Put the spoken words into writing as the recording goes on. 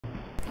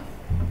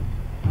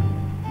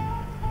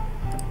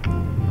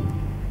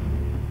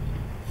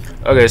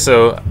Okay,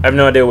 so I have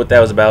no idea what that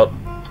was about.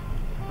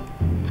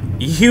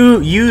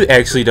 You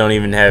actually don't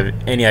even have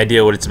any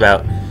idea what it's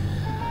about.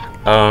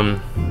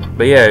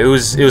 But yeah, it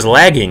was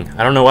lagging.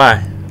 I don't know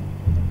why.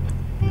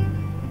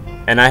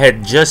 And I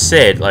had just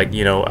said, like,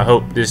 you know, I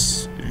hope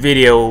this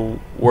video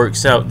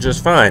works out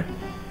just fine.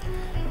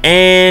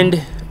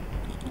 And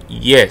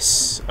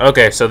yes.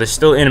 Okay, so there's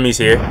still enemies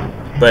here,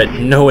 but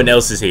no one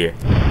else is here.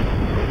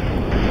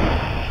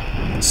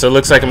 So it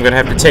looks like I'm gonna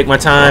have to take my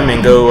time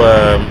and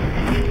go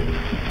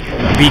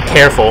be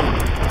careful.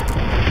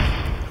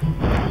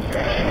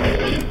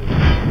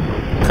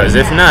 Because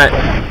if not,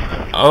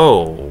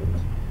 oh,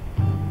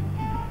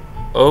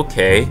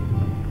 okay,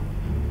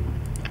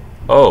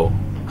 oh,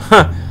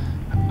 huh,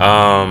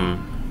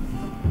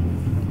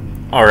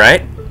 all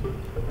right,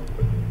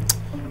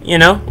 you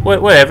know,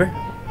 whatever,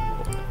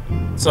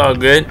 it's all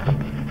good.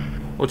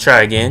 We'll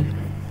try again.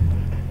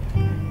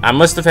 I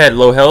must have had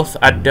low health.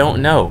 I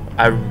don't know.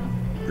 I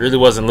really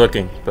wasn't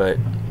looking, but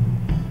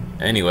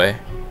anyway,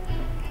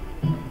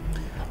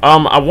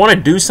 I want to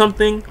do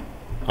something.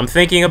 I'm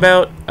thinking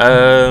about.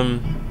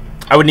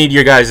 I would need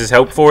your guys'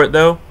 help for it,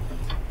 though.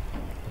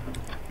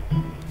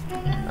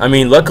 I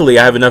mean, luckily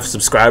I have enough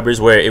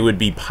subscribers where it would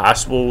be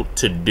possible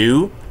to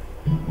do.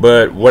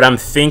 But what I'm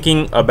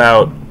thinking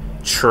about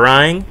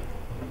trying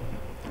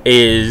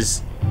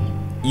is,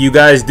 you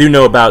guys do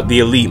know about the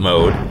elite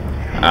mode.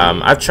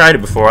 I've tried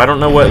it before. I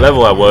don't know what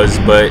level I was,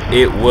 but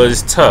it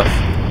was tough.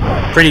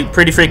 Pretty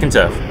freaking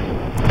tough.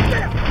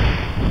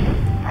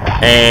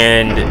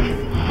 And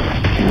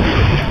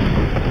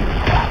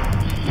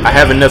I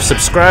have enough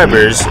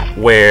subscribers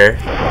where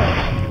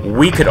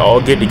we could all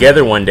get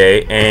together one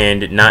day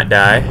and not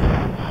die,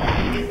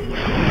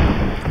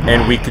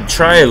 and we could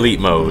try elite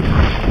mode,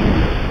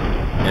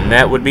 and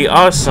that would be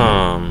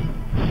awesome.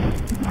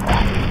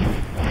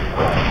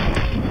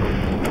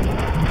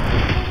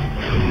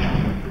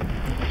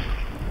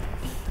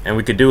 And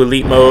we could do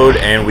elite mode,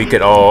 and we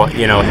could all,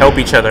 you know, help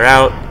each other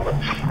out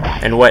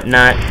and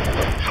whatnot.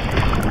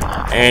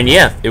 And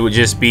yeah, it would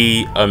just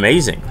be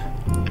amazing.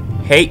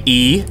 Hey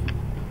E.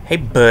 Hey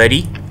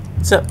buddy.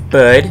 What's up,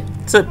 bud?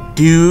 What's up,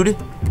 dude?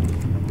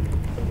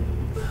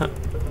 Huh.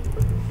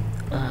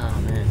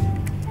 Oh man.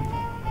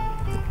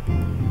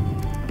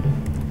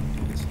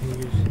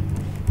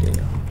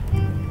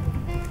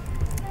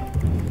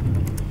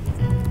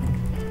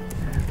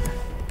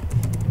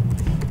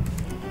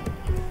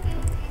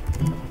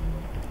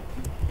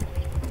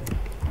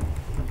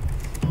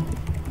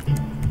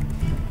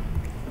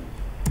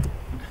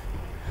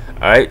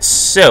 Alright,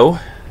 so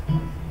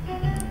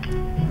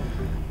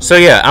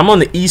yeah, I'm on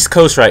the East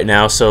Coast right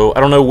now, so I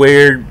don't know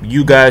where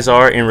you guys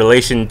are in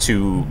relation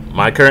to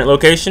my current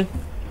location.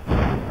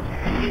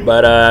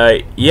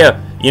 But yeah,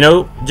 you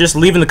know, just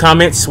leave in the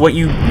comments what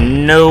you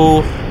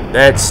know.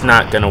 That's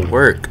not gonna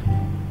work,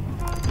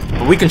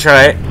 but we can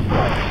try it.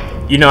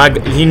 You know,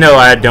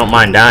 I don't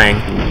mind dying.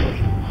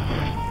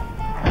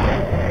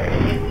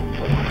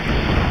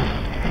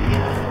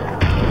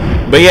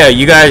 But yeah,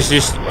 you guys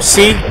just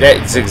see,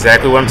 that's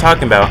exactly what I'm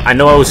talking about. I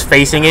know I was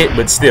facing it,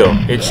 but still,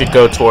 it should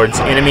go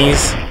towards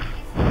enemies.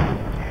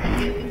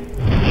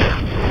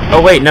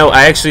 Oh wait, no,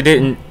 I actually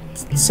didn't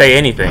say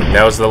anything.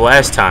 That was the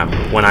last time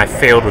when I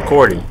failed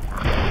recording.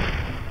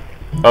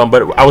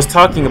 But I was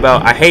talking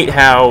about, I hate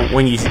how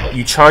when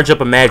you charge up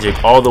a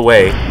magic all the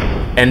way,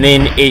 and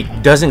then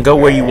it doesn't go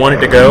where you want it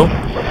to go.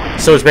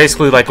 So it's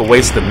basically like a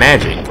waste of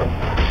magic.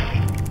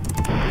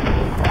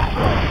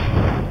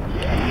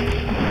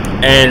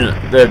 And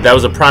that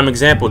was a prime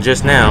example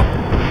just now.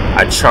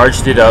 I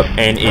charged it up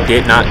and it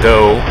did not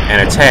go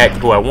and attack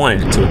who I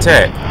wanted it to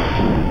attack.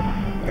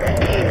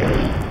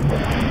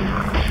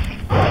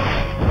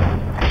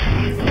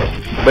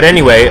 But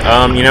anyway,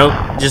 you know,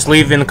 just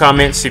leave in the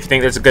comments if you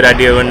think that's a good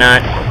idea or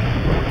not,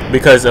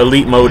 because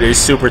elite mode is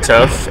super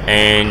tough,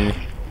 and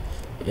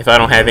if I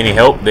don't have any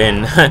help,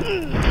 then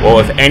well,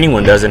 if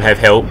anyone doesn't have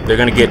help, they're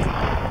gonna get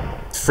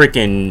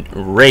freaking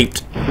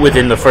raped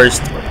within the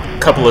first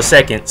couple of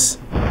seconds.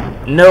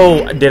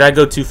 No, did I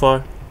go too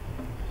far?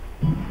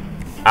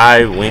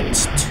 I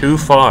went too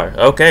far.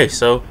 Okay,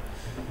 so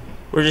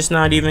we're just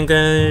not even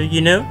gonna,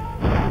 you know,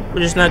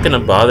 we're just not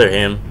gonna bother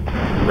him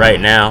right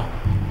now.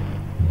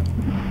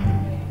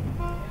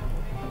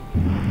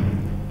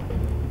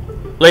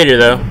 Later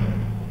though.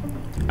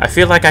 I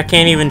feel like I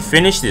can't even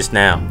finish this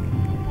now,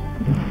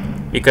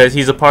 because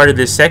he's a part of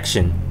this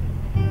section.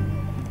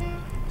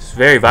 It's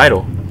very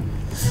vital.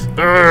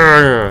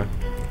 I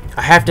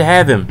have to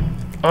have him.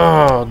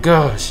 Oh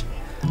gosh,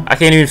 I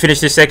can't even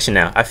finish this section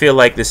now. I feel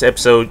like this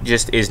episode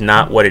just is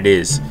not what it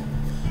is.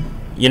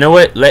 You know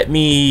what?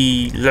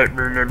 You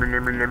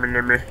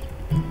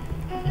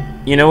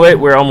know what?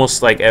 We're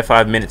almost like at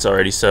 5 minutes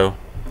already, so.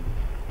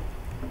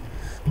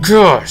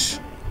 Gosh.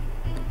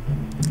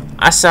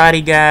 I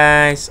sorry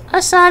guys. Look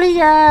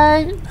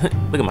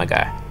at my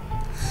guy.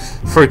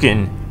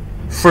 Freaking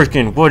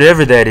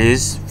whatever that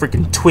is.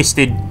 Freaking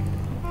twisted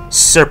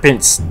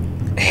serpent's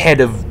head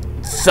of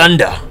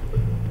thunder.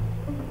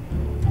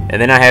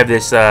 And then I have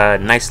this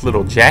nice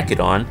little jacket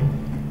on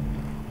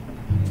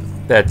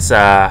That's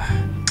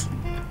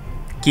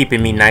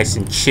keeping me nice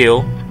and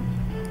chill.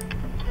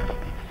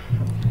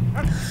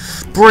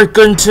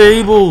 Breaking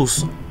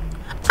tables.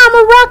 I'm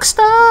a rock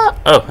star.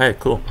 Oh, hey,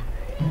 cool.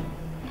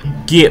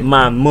 Get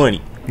my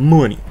money.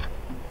 Money.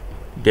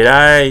 Did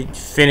I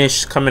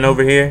finish coming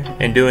over here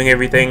and doing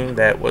everything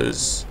that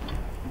was...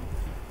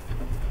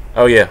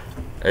 Oh, yeah.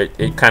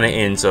 It kind of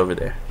ends over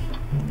there.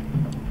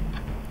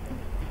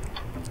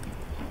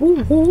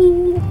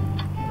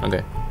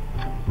 Okay.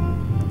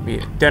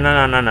 Yeah.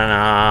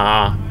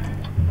 Da-na-na-na-na-na.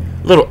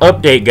 Little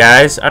update,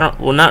 guys.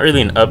 Well, not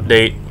really an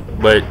update,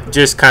 but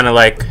just kind of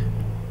like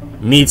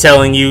me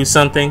telling you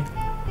something.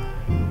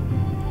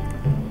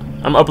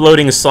 I'm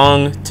uploading a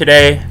song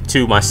today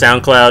to my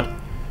SoundCloud.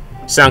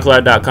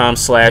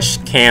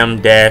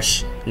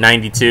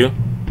 SoundCloud.com/cam-92.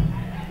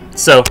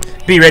 So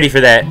be ready for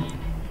that.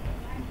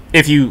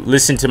 If you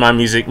listen to my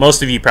music,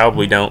 most of you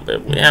probably don't,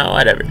 but you know,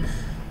 whatever.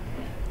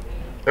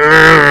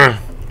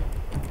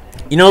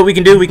 You know what we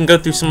can do? We can go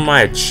through some of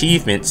my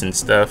achievements and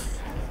stuff.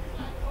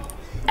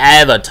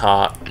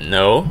 Avatar.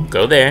 No,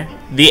 go there.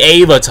 The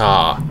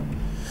Avatar.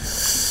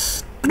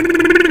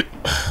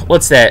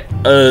 What's that?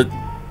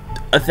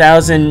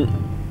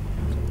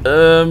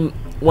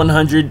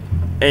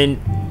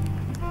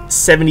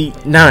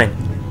 1,179.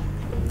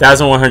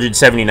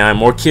 1,179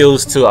 more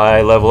kills till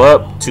I level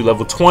up to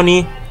level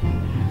 20.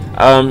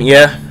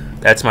 Yeah,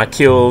 that's my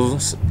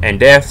kills and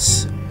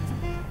deaths.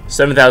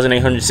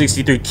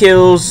 7,863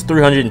 kills,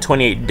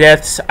 328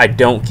 deaths. I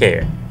don't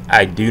care.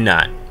 I do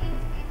not.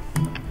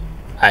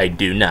 I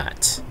do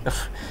not.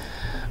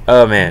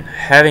 Oh man,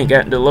 haven't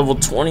gotten to level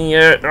 20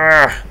 yet.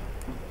 Ugh.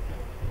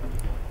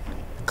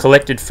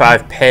 Collected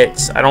 5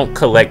 pets. I don't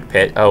collect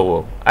pets. Oh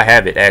well, I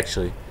have it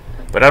actually,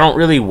 but I don't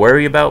really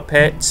worry about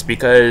pets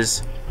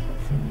because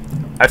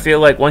I feel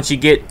like once you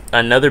get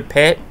another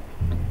pet,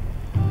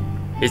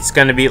 it's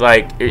gonna be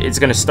like it's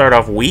gonna start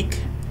off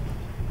weak,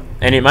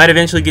 and it might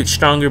eventually get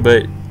stronger.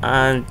 But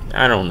I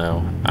don't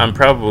know. I'm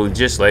probably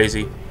just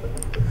lazy.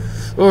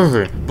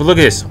 But look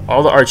at this.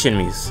 All the arch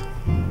enemies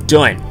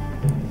done,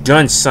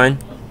 done, son.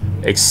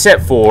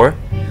 Except for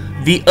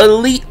the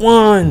elite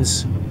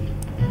ones.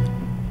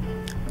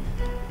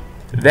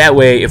 That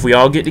way, if we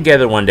all get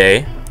together one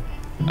day,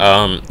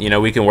 you know,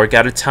 we can work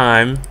out a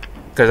time.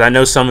 Because I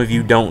know some of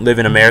you don't live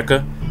in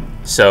America,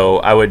 so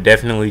I would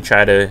definitely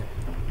try to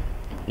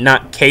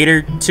not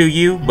cater to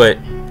you, but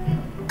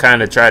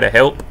kind of try to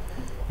help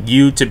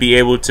you to be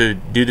able to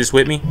do this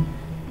with me.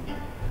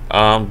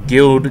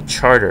 Guild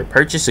charter.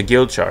 Purchase a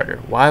guild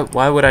charter.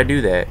 Why would I do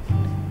that?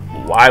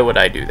 Why would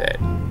I do that?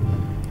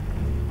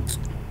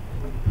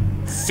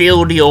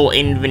 Fill your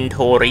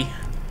inventory.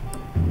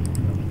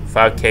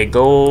 5k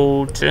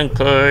gold,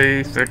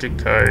 10k,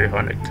 50k,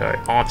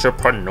 100k.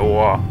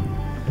 Entrepreneur.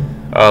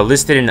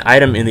 Listed an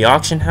item in the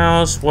auction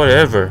house.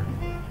 Whatever.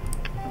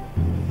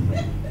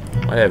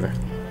 Whatever.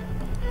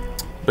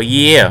 But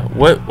yeah,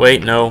 what?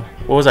 Wait, no.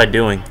 What was I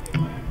doing?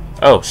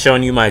 Oh,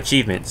 showing you my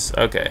achievements.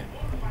 Okay.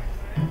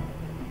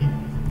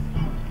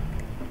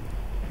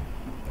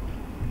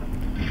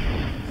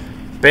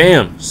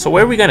 Bam. So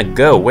where are we gonna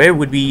go? Where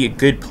would be a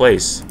good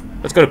place?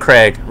 Let's go to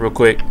Crag real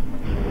quick.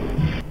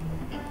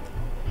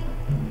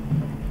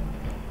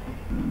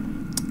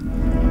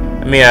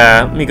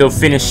 Let me go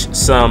finish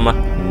some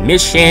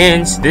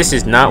missions. This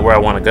is not where I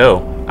want to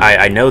go.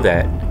 I know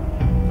that.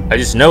 I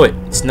just know it.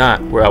 It's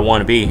not where I want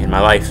to be in my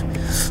life.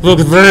 Look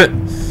at that.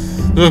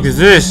 Look at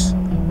this.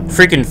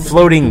 Freaking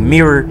floating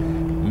mirror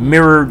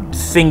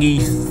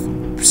thingy.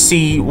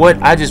 See what?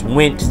 I just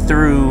went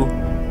through.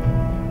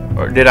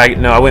 Or did I?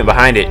 No, I went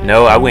behind it.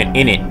 No, I went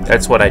in it.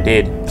 That's what I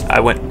did.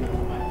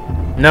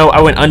 No, I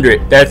went under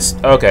it. That's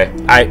okay.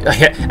 I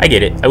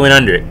get it. I went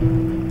under it.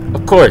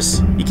 Of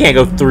course, you can't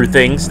go through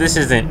things. This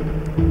isn't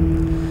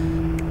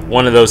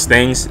one of those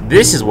things.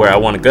 This is where I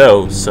want to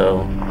go.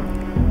 So,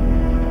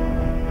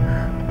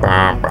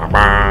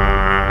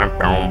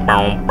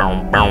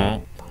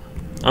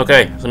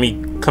 okay. Let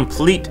me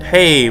complete.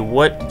 Hey,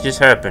 what just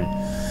happened?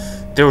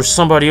 There was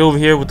somebody over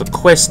here with the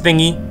quest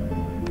thingy.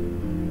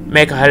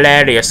 Make a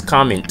hilarious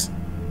comment.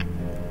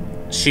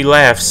 She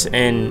laughs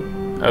and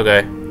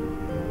okay.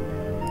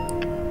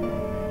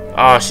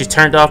 Oh, she's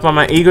turned off by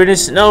my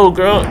eagerness. No,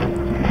 girl.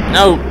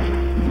 No.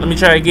 Let me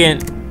try again.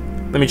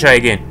 Let me try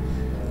again.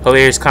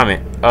 Hilarious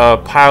comment.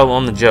 Pile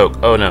on the joke.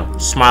 Oh no.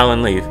 Smile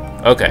and leave.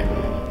 Okay.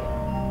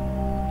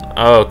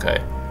 Okay.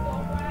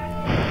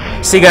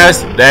 See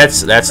guys,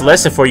 that's a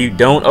lesson for you.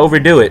 Don't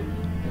overdo it.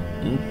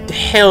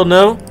 Hell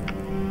no.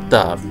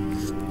 The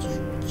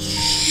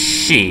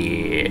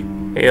shit.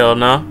 Hell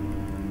no.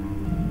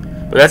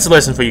 But that's a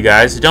lesson for you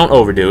guys. Don't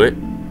overdo it.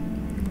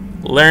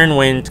 Learn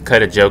when to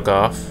cut a joke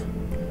off.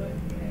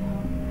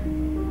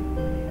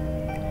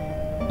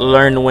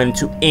 Learn when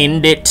to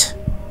end it.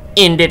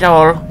 End it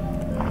all.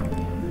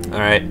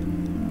 Alright.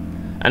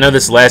 I know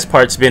this last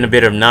part's been a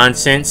bit of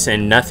nonsense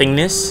and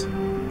nothingness.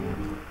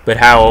 But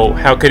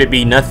how could it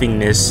be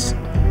nothingness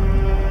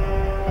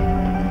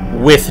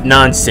with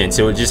nonsense?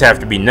 It would just have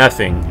to be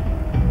nothing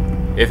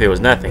if it was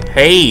nothing.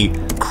 Hey,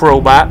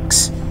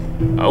 Crowbox.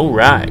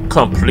 Alright,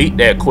 complete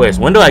that quest.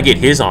 When do I get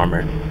his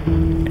armor?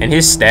 And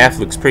his staff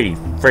looks pretty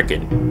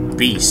freaking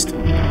beast.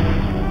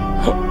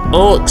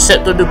 Oh,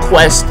 accepted the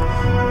quest.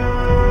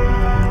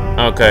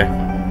 Okay.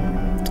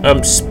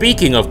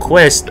 Speaking of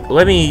quest,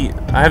 I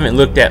haven't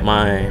looked at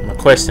my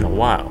quest in a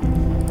while.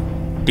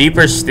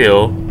 Deeper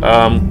still,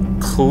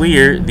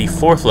 clear the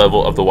 4th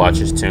level of the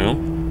Watcher's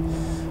Tomb.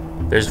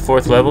 There's a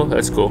 4th level,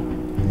 that's cool.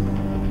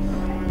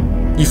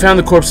 You found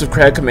the corpse of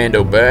Crag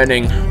Commando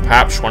burning.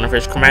 Perhaps one of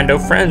his commando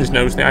friends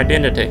knows the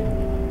identity.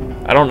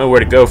 I don't know where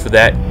to go for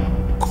that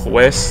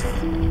quest.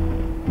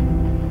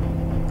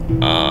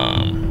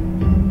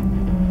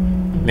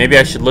 Maybe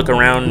I should look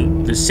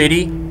around the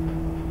city?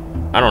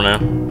 I don't know.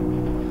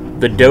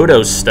 The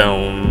Dodo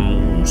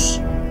Stones.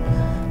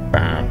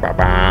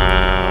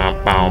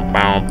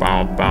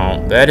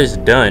 That is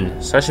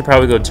done. So I should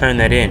probably go turn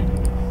that in.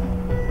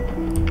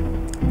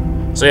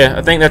 So yeah,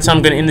 I think that's how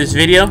I'm going to end this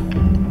video.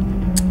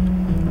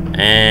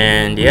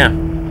 And yeah,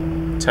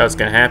 that's how it's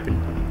going to happen.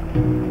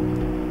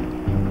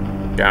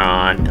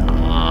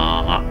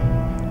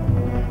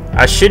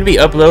 I should be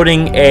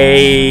uploading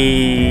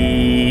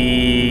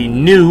a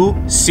new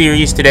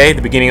series today,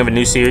 the beginning of a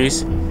new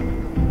series.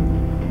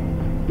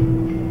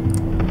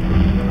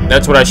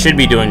 That's what I should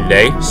be doing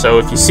today. So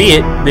if you see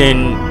it,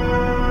 then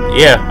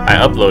yeah, I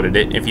uploaded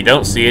it. If you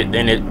don't see it,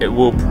 then it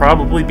will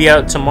probably be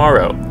out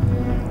tomorrow.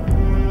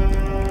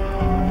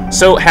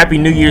 So happy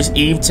New Year's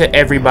Eve to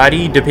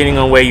everybody. Depending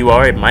on where you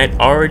are, it might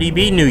already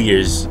be New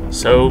Year's.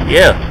 So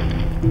yeah,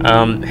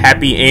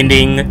 happy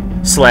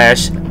ending /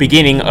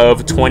 beginning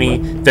of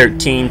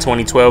 2013,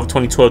 2012,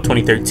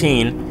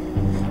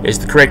 2013 is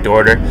the correct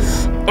order.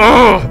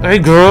 Oh, hey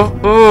girl.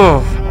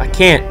 Oh, I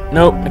can't.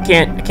 Nope, I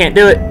can't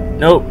do it.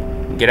 Nope.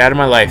 Get out of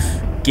my life.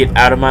 Get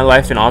out of my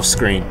life and off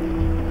screen.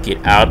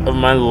 Get out of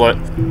my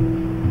life.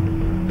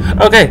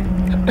 Okay.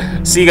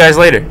 See you guys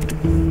later.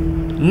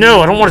 No,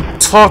 I don't want to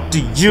talk to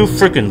you,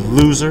 freaking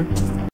loser.